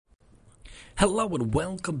Hello and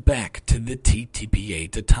welcome back to the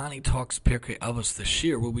TTPA, to Tani Talks Pirkei Avos this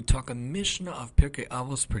year, where we talk a Mishnah of Pirkei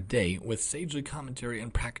Avos per day with sagely commentary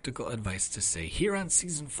and practical advice to say. Here on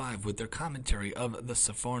Season 5 with their commentary of the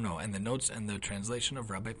Seforno and the notes and the translation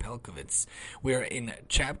of Rabbi Pelkovitz. We are in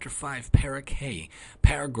Chapter 5, Parak Hey,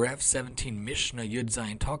 Paragraph 17, Mishnah Yud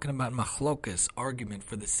Zayin, talking about Machlokas, argument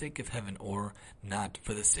for the sake of heaven or not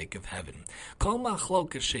for the sake of heaven. Kol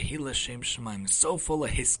Machlokas Shehila Shem Shemaim, so full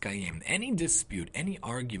of Hiskayim. Any dispute, any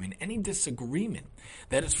argument, any disagreement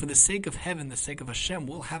that is for the sake of heaven, the sake of Hashem,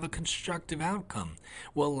 will have a constructive outcome,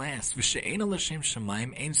 will last. But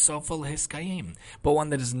one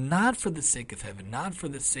that is not for the sake of heaven, not for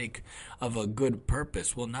the sake of a good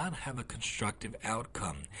purpose, will not have a constructive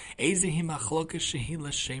outcome. What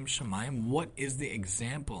is the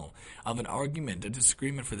example of an argument, a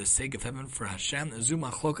disagreement for the sake of heaven, for Hashem? This is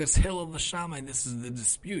the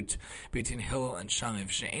dispute between Hillel and Shammai.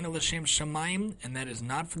 And that is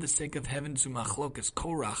not for the sake of heaven. Machlokas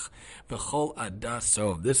Korach v'chol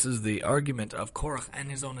adaso. This is the argument of Korach and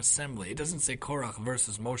his own assembly. It doesn't say Korach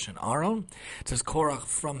versus Moshe and Aaron. It says Korach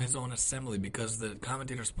from his own assembly, because the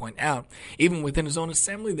commentators point out, even within his own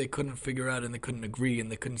assembly, they couldn't figure out and they couldn't agree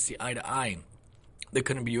and they couldn't see eye to eye. They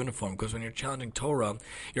couldn't be uniform, because when you're challenging Torah,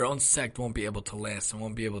 your own sect won't be able to last and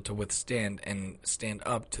won't be able to withstand and stand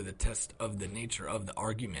up to the test of the nature of the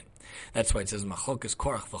argument. That's why it says Machlokas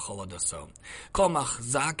Korach v'chol adaso. Kol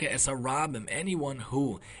machzake es harabim, anyone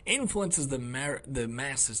who influences the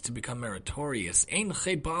masses to become meritorious. Ein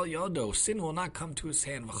chet bal yodo, sin will not come to his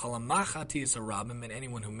hand. V'chol machati es harabim, and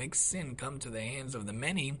anyone who makes sin come to the hands of the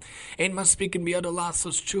many. Ein maspikin biyodo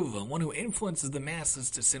lasos tshuva, one who influences the masses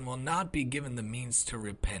to sin will not be given the means to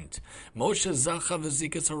repent. Moshe zacha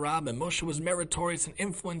v'zikas harabim, Moshe was meritorious and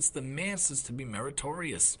influenced the masses to be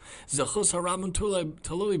meritorious. Zachus harabim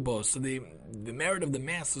talui bo, so the merit of the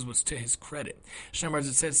masses was to his credit. Shemar, as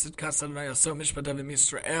it says,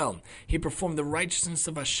 he performed the righteousness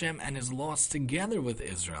of Hashem and his laws together with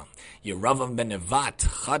Israel. Yeravam ben Nevat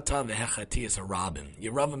chata v'hechati harabim.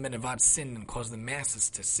 Yeravam ben Nevat sinned and caused the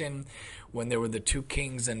masses to sin when there were the two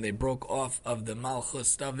kings and they broke off of the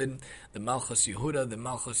Malchus David, the Malchus Yehuda, the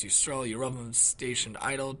Malchus Yisrael. Yeravam stationed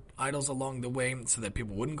idols along the way so that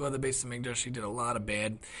people wouldn't go to the Beis HaMikdash. He did a lot of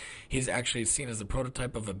bad. He's actually seen as the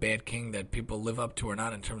prototype of a bad king that people live up to or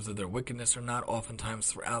not in terms of their wickedness or not. Oftentimes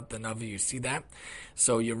throughout the Navi you see that.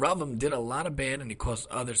 So Yeravam did a lot of bad and he caused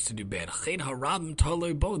others to do bad. Chet harabim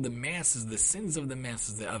taloi bo, the masses, the sins of the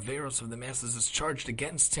masses, the averos of the masses is charged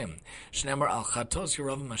against him. Shneimar al chatos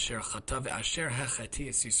Yeravam asher chatav asher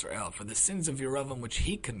hachatias Yisrael, for the sins of Yeravam which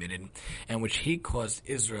he committed and which he caused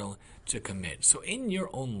Israel to commit. So in your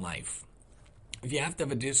own life, if you have to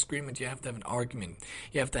have a disagreement, you have to have an argument,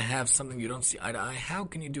 you have to have something you don't see eye to eye, how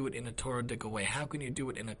can you do it in a Torah-dic way? How can you do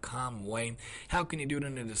it in a calm way? How can you do it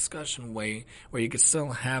in a discussion way where you can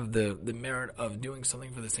still have the merit of doing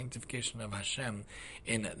something for the sanctification of Hashem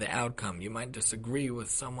in the outcome? You might disagree with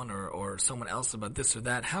someone or someone else about this or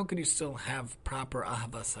that. How could you still have proper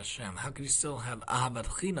Ahavas Hashem? How could you still have Ahavat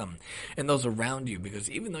Chinam in those around you? Because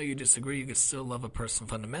even though you disagree, you can still love a person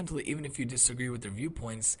fundamentally, even if you disagree with their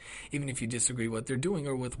viewpoints, even if you disagree what they're doing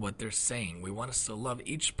or with what they're saying. We want to still love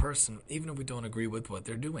each person, even if we don't agree with what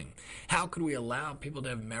they're doing. How could we allow people to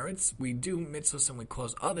have merits? We do mitzvahs and we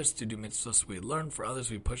cause others to do mitzvahs. We learn for others.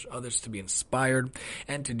 We push others to be inspired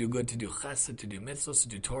and to do good, to do chesed, to do mitzvahs, to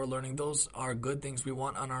do Torah learning. Those are good things we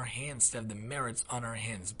want on our hands, to have the merits on our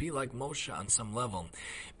hands. Be like Moshe on some level.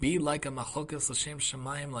 Be like a Machlokas L'Shem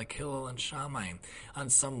Shemayim, like Hillel and Shammai on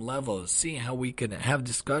some level. See how we can have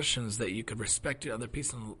discussions that you could respect the other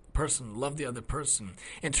person, love the other person,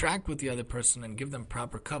 interact with the other person, and give them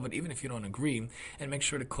proper covet, even if you don't agree, and make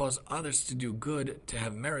sure to cause others to do good, to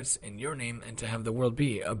have merits in your name, and to have the world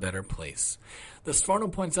be a better place. The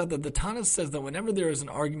Sforno points out that the Tana says that whenever there is an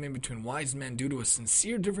argument between wise men due to a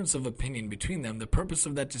sincere difference of opinion between them, the purpose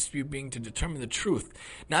of that dispute being to determine the truth,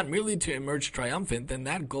 not merely to emerge triumphant, then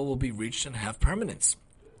that goal will be reached and have permanence.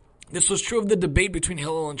 This was true of the debate between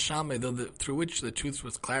Hillel and Shammai, through which the truth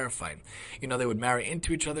was clarified. They would marry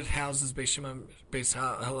into each other's houses, Beis Hillel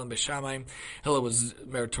and Beis Shammai. Hillel was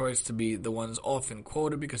meritorious to be the ones often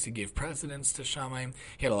quoted because he gave precedence to Shammai.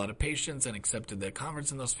 He had a lot of patience and accepted their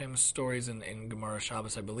converts in those famous stories in Gemara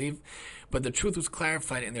Shabbos, I believe. But the truth was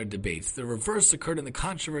clarified in their debates. The reverse occurred in the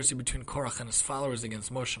controversy between Korach and his followers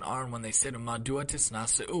against Moshe and Aaron when they said, Madua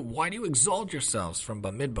tisnaseu, why do you exalt yourselves from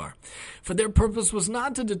Bamidbar? For their purpose was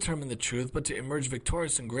not to determine the truth, but to emerge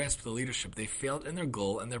victorious and grasp the leadership. They failed in their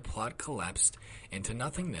goal, and their plot collapsed into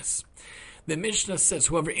nothingness. The Mishnah says,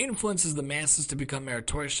 whoever influences the masses to become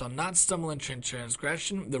meritorious shall not stumble in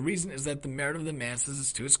transgression. The reason is that the merit of the masses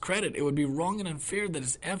is to his credit. It would be wrong and unfair that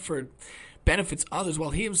his effort benefits others while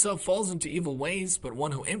he himself falls into evil ways, but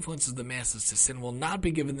one who influences the masses to sin will not be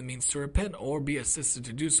given the means to repent or be assisted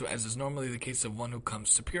to do so, as is normally the case of one who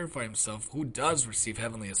comes to purify himself, who does receive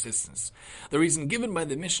heavenly assistance. The reason given by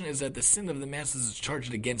the Mishnah is that the sin of the masses is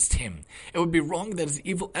charged against him. It would be wrong that his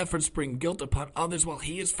evil efforts bring guilt upon others while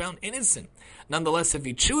he is found innocent. Nonetheless, if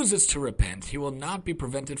he chooses to repent, he will not be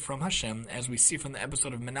prevented from Hashem, as we see from the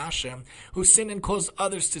episode of Menashe, who sinned and caused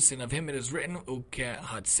others to sin. Of him it is written,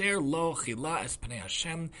 Ukehatzer lo chila es pnei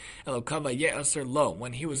Hashem, Elokav vayeh lo.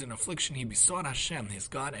 When he was in affliction, he besought Hashem, his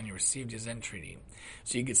God, and he received his entreaty.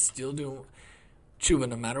 So you could still do tshuva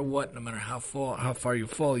no matter what, no matter how far you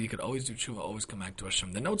fall, you could always do tshuva, always come back to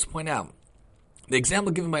Hashem. The notes point out, the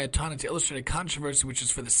example given by Atana to illustrate a controversy which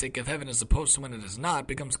is for the sake of heaven as opposed to when it is not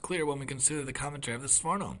becomes clear when we consider the commentary of the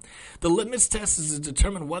Sforno. The litmus test is to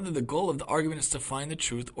determine whether the goal of the argument is to find the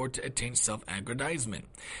truth or to attain self-aggrandizement.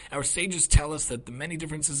 Our sages tell us that the many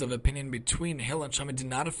differences of opinion between Hillel and Shammai did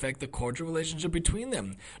not affect the cordial relationship between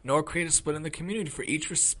them, nor create a split in the community, for each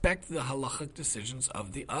respected the halachic decisions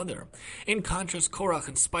of the other. In contrast, Korach,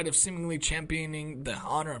 in spite of seemingly championing the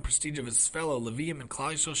honor and prestige of his fellow Levium and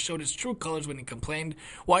Klal Yisrael, showed his true colors when he complained,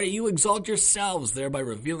 "Why do you exalt yourselves?" thereby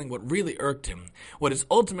revealing what really irked him. What his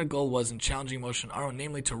ultimate goal was in challenging Moshe and Aaron,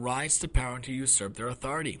 namely to rise to power and to usurp their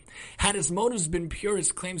authority. Had his motives been pure,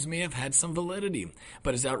 his claims may have had some validity,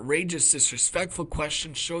 but his outrageous, disrespectful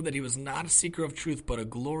questions showed that he was not a seeker of truth, but a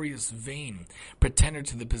glorious, vain pretender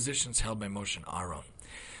to the positions held by Moshe and Aaron.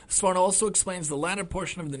 Sforno also explains the latter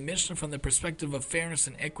portion of the Mishnah from the perspective of fairness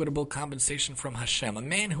and equitable compensation from Hashem. A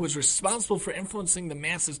man who is responsible for influencing the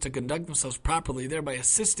masses to conduct themselves properly, thereby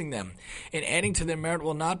assisting them in adding to their merit,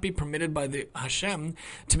 will not be permitted by the Hashem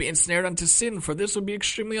to be ensnared unto sin, for this would be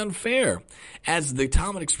extremely unfair. As the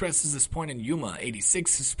Talmud expresses this point in Yuma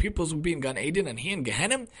 86, his pupils will be in Gan Eden and he in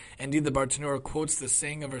Gehenna. Indeed, the Bartanura quotes the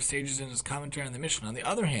saying of our sages in his commentary on the Mishnah. On the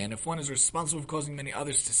other hand, if one is responsible for causing many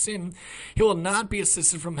others to sin, he will not be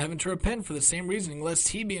assisted from heaven to repent for the same reasoning, lest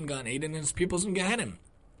he be in Gan Eden and his pupils in Gehenna.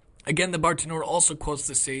 Again, the Bartanura also quotes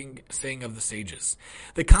the saying of the sages.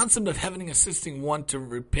 The concept of heaven assisting one to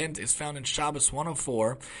repent is found in Shabbos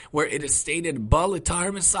 104, where it is stated, Ba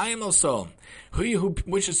l'tahar Messiah also. Who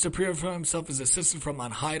wishes to purify himself is assisted from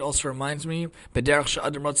on high. It also reminds me, B'derech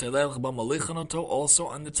she'adam rotzeh leilech ba malichanoto, also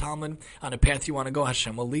on the Talmud, on a path you want to go,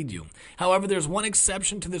 Hashem will lead you. However, there's one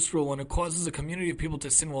exception to this rule. When it causes a community of people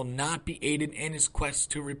to sin, will not be aided in his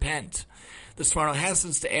quest to repent. The Sforno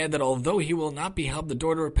hastens to add that although he will not be helped, the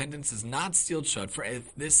door to repentance is not sealed shut, for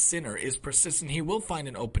if this sinner is persistent, he will find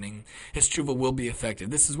an opening. His tshuva will be effective.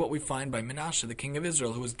 This is what we find by Menashe, the king of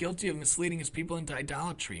Israel, who was guilty of misleading his people into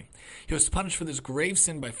idolatry. He was punished for this grave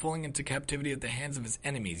sin by falling into captivity at the hands of his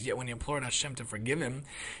enemies. Yet when he implored Hashem to forgive him,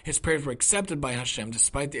 his prayers were accepted by Hashem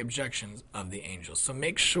despite the objections of the angels. So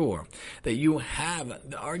make sure that you have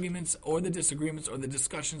the arguments or the disagreements or the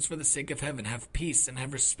discussions for the sake of heaven. Have peace and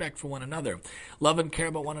have respect for one another. Love and care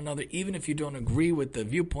about one another, even if you don't agree with the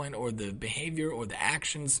viewpoint or the behavior or the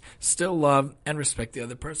actions. Still love and respect the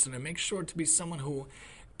other person, and make sure to be someone who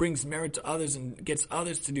brings merit to others and gets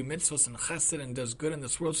others to do mitzvahs and chesed and does good in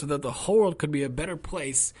this world, so that the whole world could be a better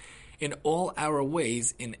place in all our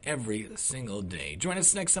ways in every single day. Join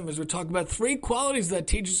us next time as we talk about 3 qualities that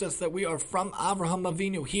teaches us that we are from Avraham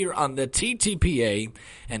Avinu here on the TTPA,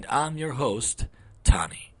 and I'm your host,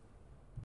 Tani.